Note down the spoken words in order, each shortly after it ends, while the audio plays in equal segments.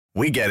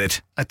We get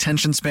it.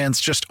 Attention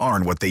spans just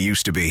aren't what they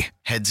used to be.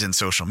 Heads in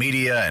social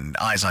media and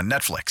eyes on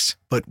Netflix.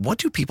 But what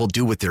do people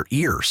do with their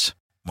ears?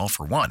 Well,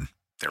 for one,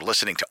 they're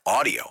listening to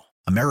audio.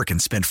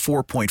 Americans spend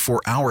 4.4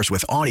 hours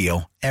with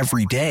audio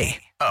every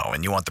day. Oh,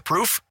 and you want the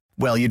proof?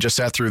 Well, you just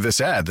sat through this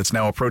ad that's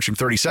now approaching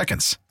 30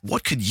 seconds.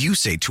 What could you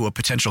say to a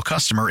potential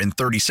customer in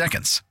 30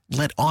 seconds?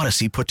 Let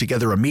Odyssey put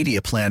together a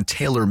media plan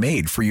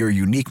tailor-made for your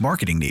unique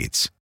marketing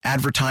needs.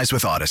 Advertise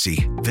with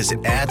Odyssey.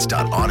 Visit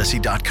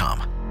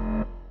ads.odyssey.com.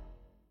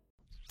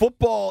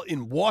 Football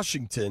in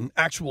Washington,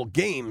 actual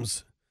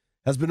games,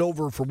 has been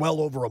over for well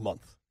over a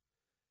month.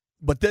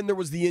 But then there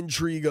was the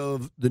intrigue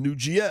of the new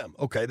GM.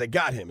 Okay, they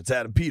got him. It's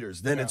Adam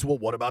Peters. Then it's, well,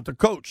 what about the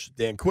coach,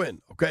 Dan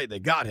Quinn? Okay, they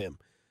got him.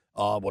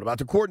 What about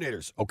the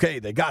coordinators? Okay,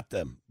 they got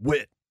them.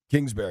 Witt,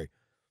 Kingsbury.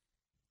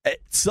 At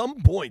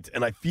some point,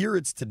 and I fear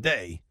it's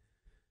today,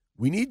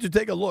 we need to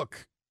take a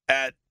look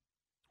at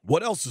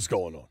what else is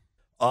going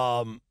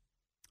on.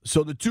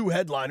 So the two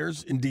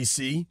headliners in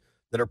D.C.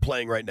 that are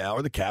playing right now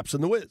are the Caps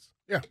and the Wiz.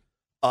 Yeah.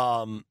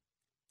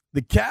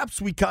 The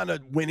Caps, we kind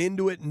of went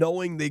into it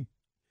knowing they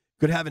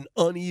could have an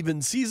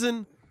uneven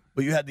season,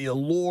 but you had the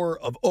allure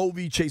of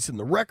Ovi chasing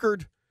the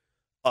record.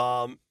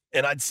 And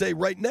I'd say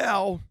right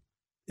now,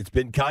 it's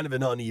been kind of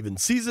an uneven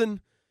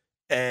season,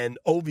 and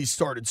Ovi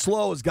started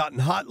slow, has gotten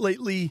hot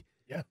lately.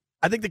 Yeah.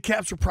 I think the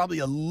Caps are probably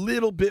a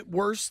little bit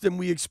worse than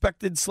we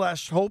expected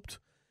 / hoped.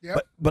 Yeah.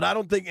 But I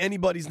don't think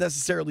anybody's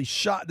necessarily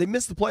shot. They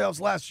missed the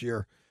playoffs last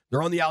year.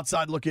 They're on the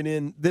outside looking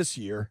in this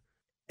year.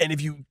 And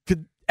if you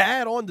could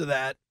add on to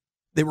that,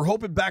 they were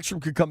hoping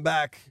Backstrom could come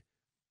back.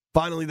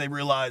 Finally, they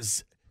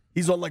realize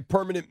he's on like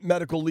permanent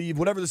medical leave,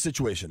 whatever the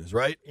situation is,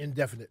 right?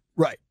 Indefinite.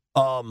 Right.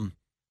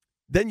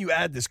 Then you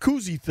add this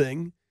Kuzi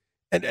thing,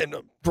 and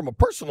from a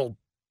personal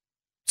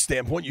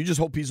standpoint, you just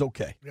hope he's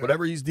okay,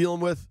 whatever he's dealing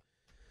with.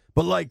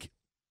 But like,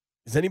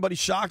 is anybody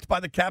shocked by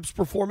the Caps'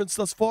 performance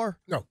thus far?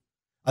 No.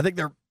 I think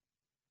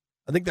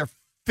they're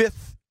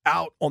fifth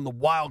out on the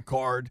wild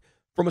card.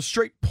 From a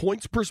straight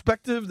points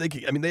perspective,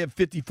 they have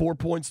 54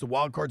 points. The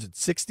wild card's at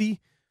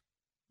 60.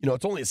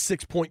 It's only a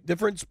 6-point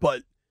difference, but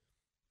you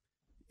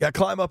got to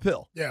climb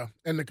uphill. Yeah,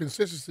 and the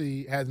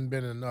consistency hasn't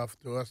been enough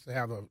to us to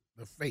have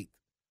the faith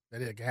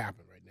that it can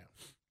happen right now.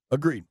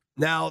 Agreed.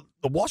 Now,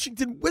 the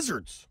Washington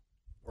Wizards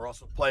are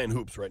also playing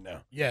hoops right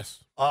now.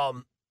 Yes.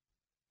 I'm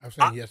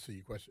saying yes to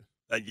your question.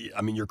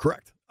 You're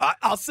correct.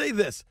 I'll say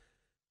this.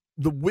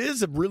 The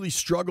Wiz have really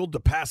struggled the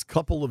past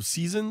couple of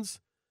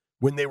seasons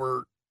when they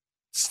were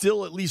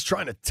still at least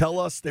trying to tell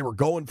us they were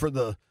going for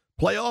the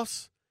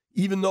playoffs,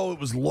 even though it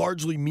was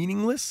largely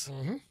meaningless.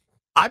 Mm-hmm.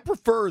 I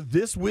prefer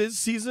this Wiz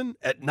season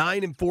at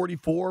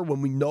 9-44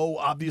 when we know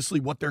obviously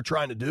what they're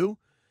trying to do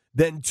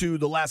than to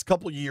the last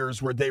couple of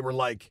years where they were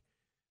like,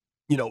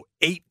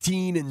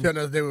 18 and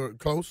they were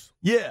close.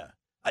 Yeah.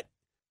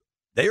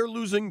 They are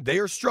losing, they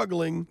are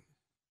struggling,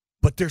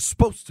 but they're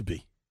supposed to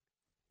be.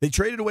 They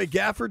traded away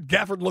Gafford.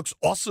 Gafford looks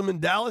awesome in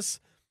Dallas.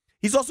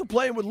 He's also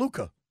playing with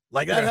Luka.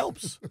 Like, that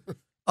helps.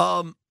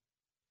 The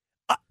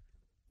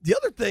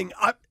other thing,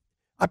 I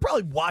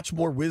probably watch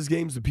more Wiz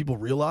games than people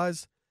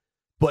realize,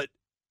 but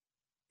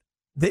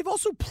they've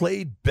also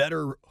played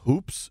better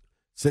hoops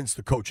since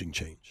the coaching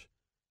change.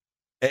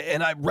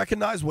 And I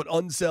recognize what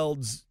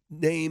Unseld's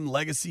name,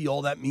 legacy,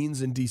 all that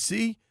means in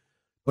D.C.,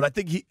 but I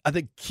think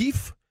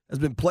Keefe has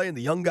been playing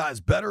the young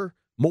guys better,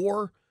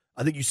 more.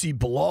 I think you see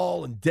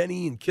Bilal and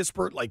Denny and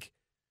Kispert. Like,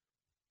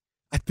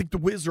 I think the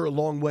Wiz are a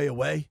long way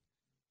away,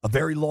 a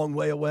very long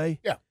way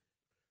away. Yeah.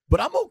 But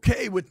I'm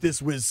okay with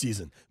this Wiz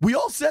season. We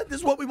all said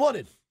this is what we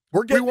wanted.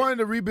 We wanted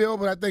to rebuild,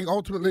 but I think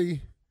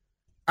ultimately,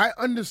 I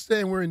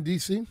understand we're in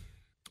D.C.,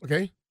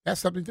 okay?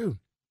 That's something, too.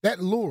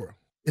 That lure,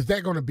 is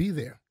that going to be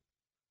there?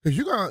 Because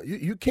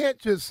you can't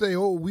just say,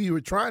 oh, we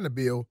were trying to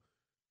build.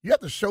 You have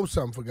to show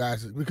something for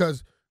guys.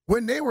 Because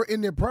when they were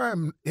in their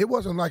prime, it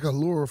wasn't like a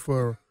lure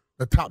for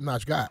the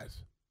top-notch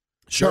guys.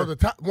 Sure. So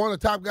one of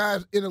the top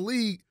guys in the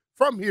league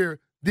from here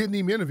didn't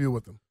even interview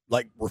with them.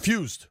 Like,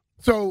 refused.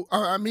 So,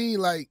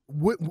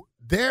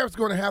 there's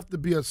going to have to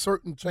be a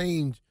certain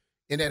change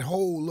in that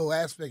whole little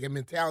aspect and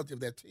mentality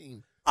of that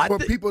team for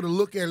people to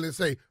look at it and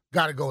say,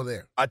 got to go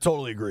there. I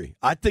totally agree.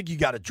 I think you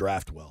got to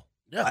draft well.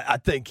 Yeah. I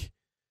think,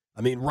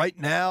 right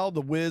now,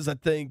 the Wiz,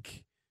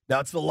 now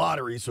it's the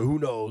lottery, so who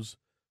knows,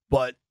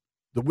 but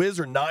the Wiz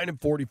are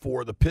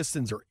 9-44. The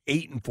Pistons are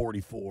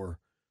 8-44.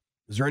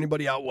 Is there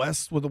anybody out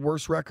west with a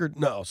worse record?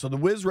 No. So the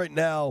Wiz right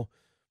now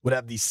would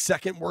have the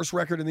second worst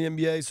record in the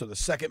NBA, so the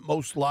second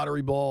most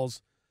lottery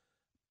balls.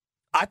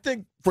 I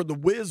think for the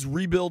Wiz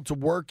rebuild to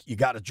work, you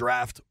got to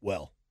draft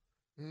well.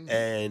 Mm-hmm.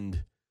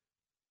 And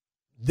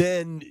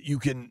then you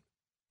can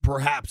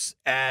perhaps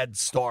add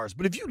stars.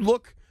 But if you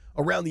look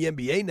around the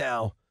NBA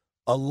now,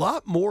 a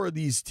lot more of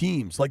these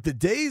teams, like the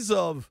days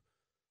of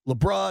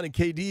LeBron and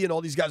KD and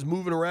all these guys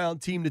moving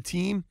around team to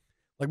team,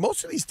 like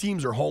most of these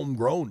teams are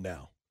homegrown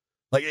now.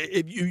 Like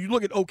if you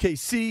look at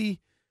OKC,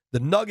 the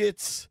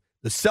Nuggets,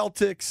 the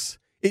Celtics,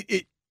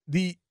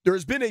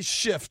 there's been a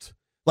shift.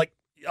 Like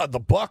the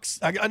Bucks,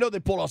 I know they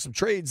pulled off some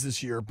trades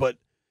this year, but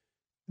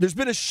there's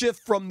been a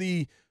shift from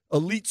the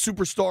elite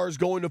superstars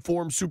going to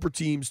form super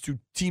teams to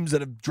teams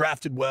that have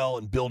drafted well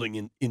and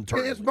building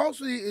internally. It's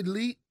mostly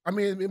elite. I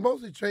mean, it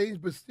mostly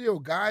changed, but still,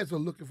 guys are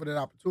looking for that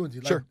opportunity.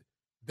 Like Sure.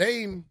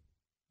 Dame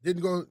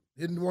didn't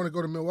want to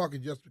go to Milwaukee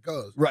just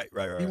because. Right.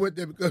 He went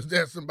there because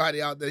there's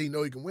somebody out there he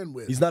know he can win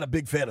with. He's not a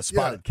big fan of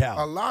spotted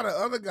cow. A lot of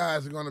other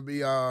guys are going to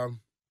be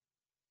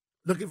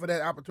looking for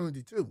that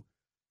opportunity too.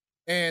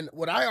 And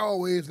what I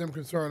always am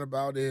concerned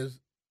about is,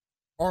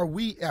 are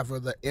we ever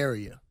the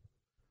area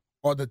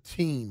or the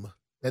team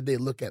that they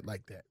look at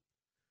like that?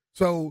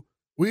 So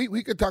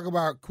we could talk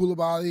about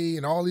Koulibaly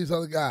and all these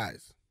other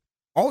guys.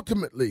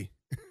 Ultimately,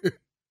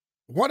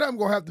 one of them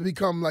going to have to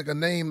become like a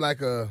name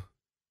like a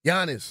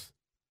Giannis.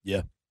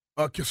 Yeah.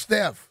 Or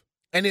Steph.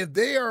 And if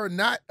they are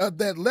not at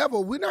that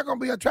level, we're not going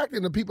to be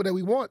attracting the people that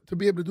we want to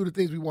be able to do the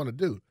things we want to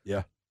do.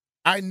 Yeah.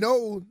 I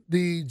know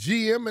the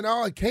GM and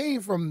all, it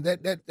came from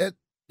that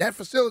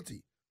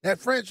facility, that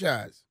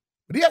franchise.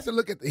 But he has to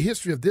look at the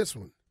history of this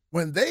one.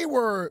 When they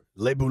were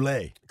Le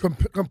Boulay.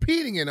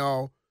 competing and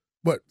all,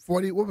 what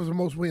was the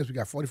most wins we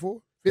got,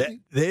 44?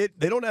 50?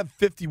 They don't have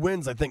 50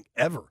 wins, I think,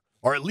 ever.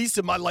 Or at least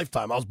in my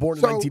lifetime. I was born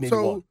in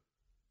 1981.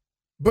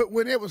 But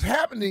when it was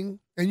happening,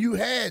 and you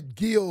had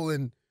Gil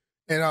and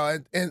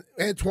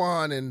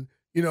Antoine and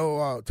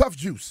Tough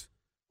Juice,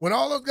 when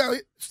all those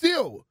guys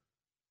still,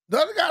 the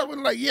other guys were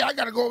like, yeah, I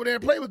got to go over there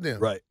and play with them.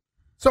 Right.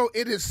 So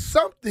it is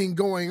something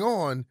going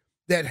on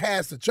that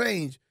has to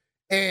change.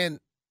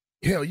 And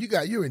hell,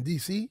 you're in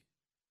DC.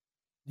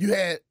 You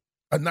had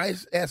a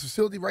nice ass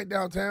facility right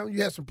downtown.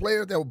 You had some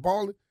players that were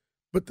balling,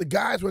 but the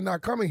guys were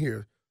not coming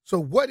here. So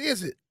what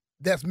is it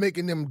that's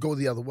making them go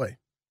the other way?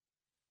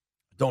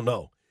 Don't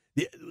know.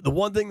 The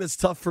one thing that's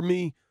tough for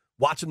me,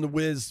 watching the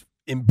Wiz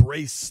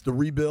embrace the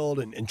rebuild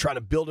and trying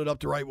to build it up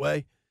the right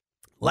way,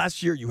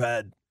 last year you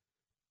had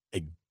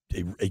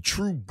a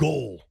true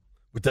goal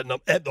with that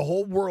number. The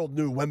whole world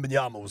knew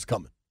Wembanyama was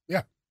coming.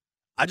 Yeah.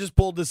 I just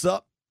pulled this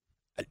up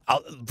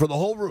for the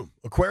whole room,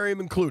 aquarium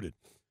included.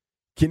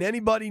 Can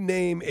anybody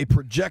name a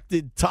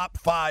projected top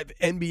 5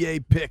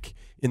 NBA pick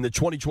in the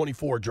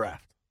 2024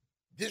 draft?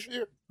 This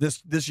year?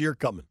 This year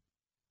coming.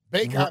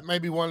 Baycott may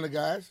be one of the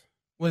guys.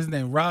 What's his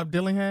name? Rob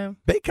Dillingham?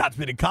 Baycott's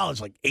been in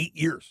college like 8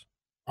 years.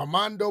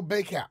 Armando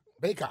Baycott,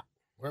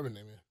 whatever his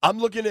name is. I'm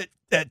looking at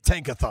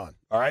Tankathon,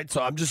 all right?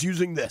 So I'm just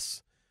using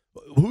this.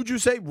 Who'd you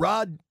say?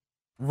 Rob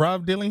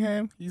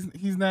Dillingham?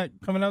 He's not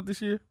coming out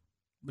this year?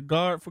 The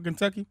guard for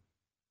Kentucky?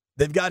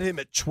 They've got him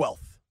at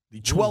 12th,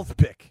 the 12th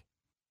pick.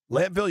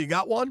 Lantville, you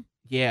got one?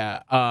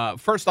 Yeah.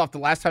 First off, the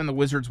last time the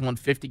Wizards won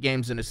 50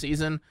 games in a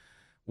season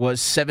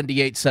was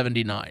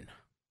 78-79.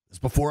 It's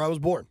before I was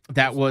born.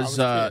 That was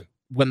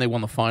when they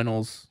won the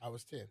finals. I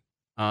was 10.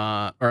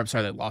 Or I'm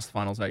sorry, they lost the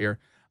finals that year.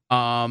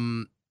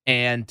 And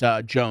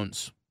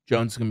Jones.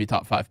 Jones is going to be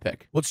top 5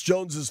 pick. What's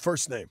Jones's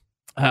first name?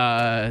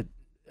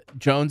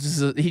 Jones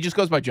he just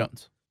goes by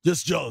Jones.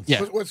 Just Jones.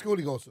 Yeah. What school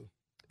he goes to?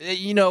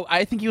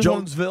 I think he was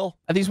Jonesville.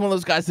 I think he's one of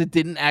those guys that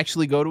didn't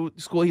actually go to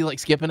school. He's like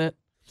skipping it.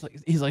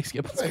 He's like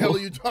skipping What the school. hell are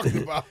you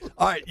talking about?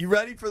 All right, you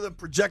ready for the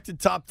projected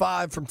top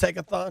 5 from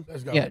Tankathon?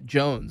 Let's go. Yeah,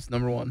 Jones,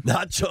 number 1.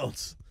 Not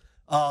Jones.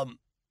 And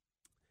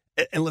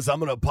listen, I'm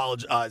going to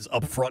apologize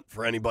up front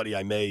for anybody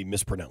I may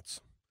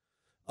mispronounce.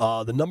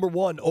 The number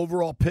 1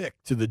 overall pick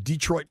to the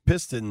Detroit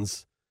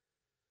Pistons,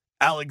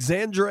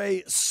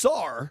 Alexandre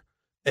Sarr,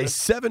 a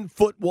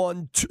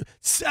 7'1",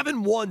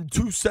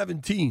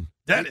 217.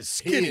 That is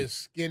skinny. He is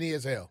skinny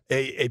as hell.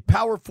 A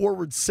power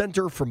forward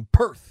center from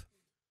Perth.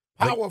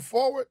 Power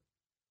forward,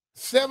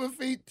 7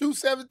 feet,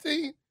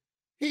 217.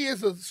 He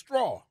is a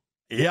straw.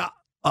 Yeah.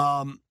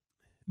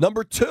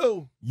 Number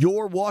 2,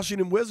 your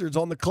Washington Wizards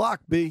on the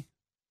clock, B.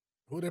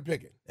 Who they're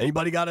picking?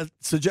 Anybody got a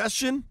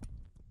suggestion?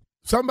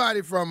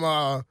 Somebody from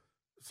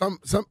some.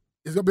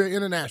 It's gonna be an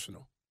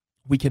international.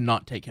 We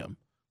cannot take him.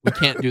 We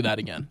can't do that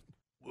again.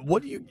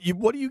 What do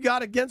you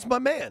got against my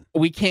man?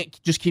 We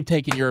can't just keep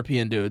taking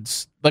European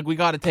dudes. Like, we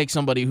got to take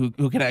somebody who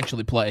can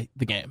actually play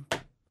the game.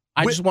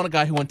 I just want a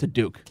guy who went to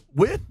Duke.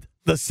 With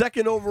the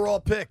 2nd overall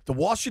pick, the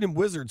Washington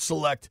Wizards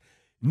select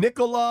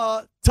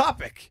Nikola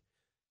Topic,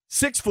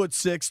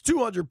 6'6",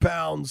 200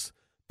 pounds,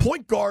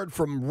 point guard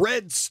from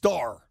Red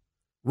Star.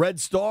 Red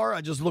Star,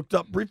 I just looked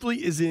up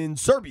briefly, is in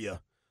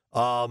Serbia.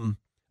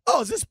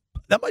 Is this?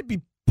 That might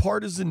be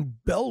Partizan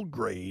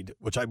Belgrade,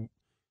 which I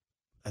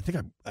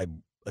think I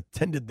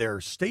attended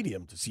their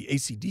stadium to see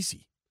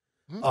AC/DC.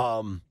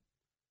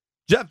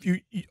 Jeff,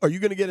 are you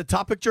going to get a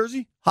Topic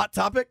jersey? Hot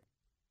Topic?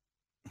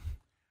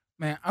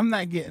 Man, I'm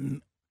not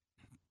getting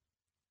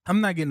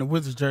the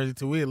Wizards jersey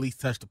till we at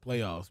least touch the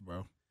playoffs,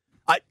 bro.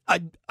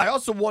 I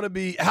also want to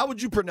be. How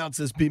would you pronounce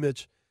this, B.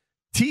 Mitch?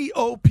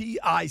 Topic,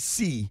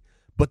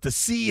 but the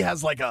C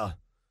has like a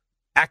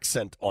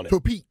accent on it.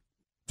 Topic.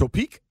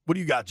 Topic? What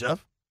do you got,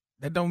 Jeff?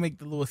 That don't make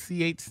the little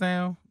CH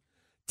sound.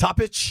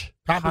 Topic?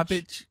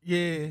 Topic,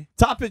 yeah.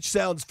 Topic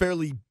sounds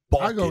fairly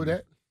Balkan. I go with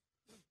that.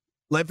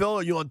 Landfill,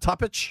 are you on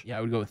Topic? Yeah,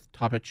 I would go with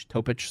Topic,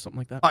 something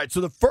like that. All right,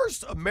 so the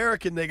first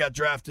American they got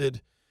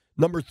drafted,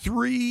 number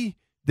 3,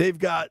 they've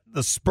got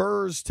the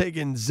Spurs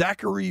taking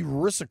Zachary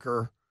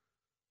Rissaker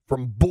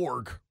from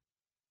Borg.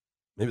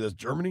 Maybe that's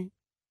Germany.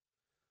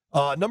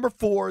 Number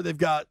 4, they've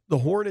got the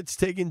Hornets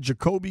taking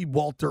Jacoby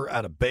Walter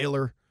out of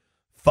Baylor.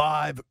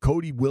 5,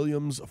 Cody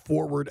Williams, a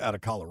forward out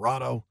of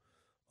Colorado.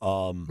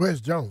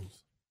 Where's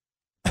Jones?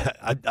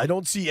 I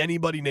don't see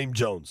anybody named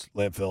Jones,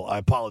 Landfill. I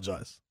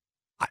apologize.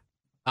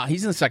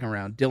 He's in the second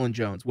round. Dylan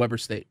Jones, Weber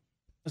State.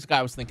 That's the guy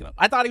I was thinking of.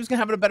 I thought he was going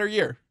to have a better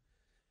year.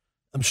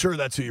 I'm sure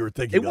that's who you were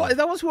thinking of.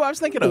 That was who I was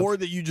thinking of. Or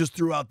that you just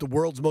threw out the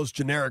world's most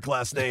generic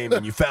last name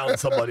and you found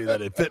somebody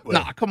that it fit with.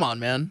 Nah, come on,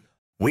 man.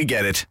 We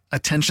get it.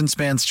 Attention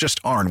spans just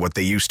aren't what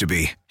they used to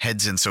be.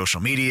 Heads in social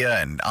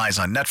media and eyes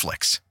on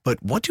Netflix.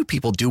 But what do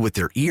people do with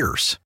their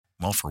ears?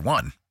 Well, for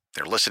one,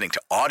 they're listening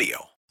to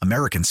audio.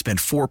 Americans spend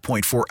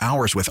 4.4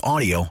 hours with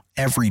audio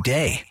every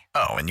day.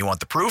 Oh, and you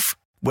want the proof?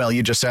 Well,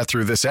 you just sat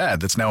through this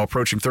ad that's now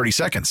approaching 30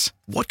 seconds.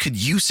 What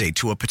could you say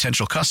to a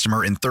potential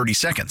customer in 30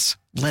 seconds?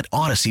 Let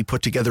Odyssey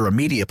put together a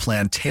media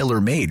plan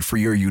tailor-made for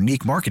your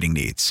unique marketing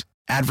needs.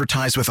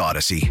 Advertise with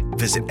Odyssey.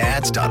 Visit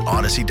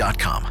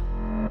ads.odyssey.com.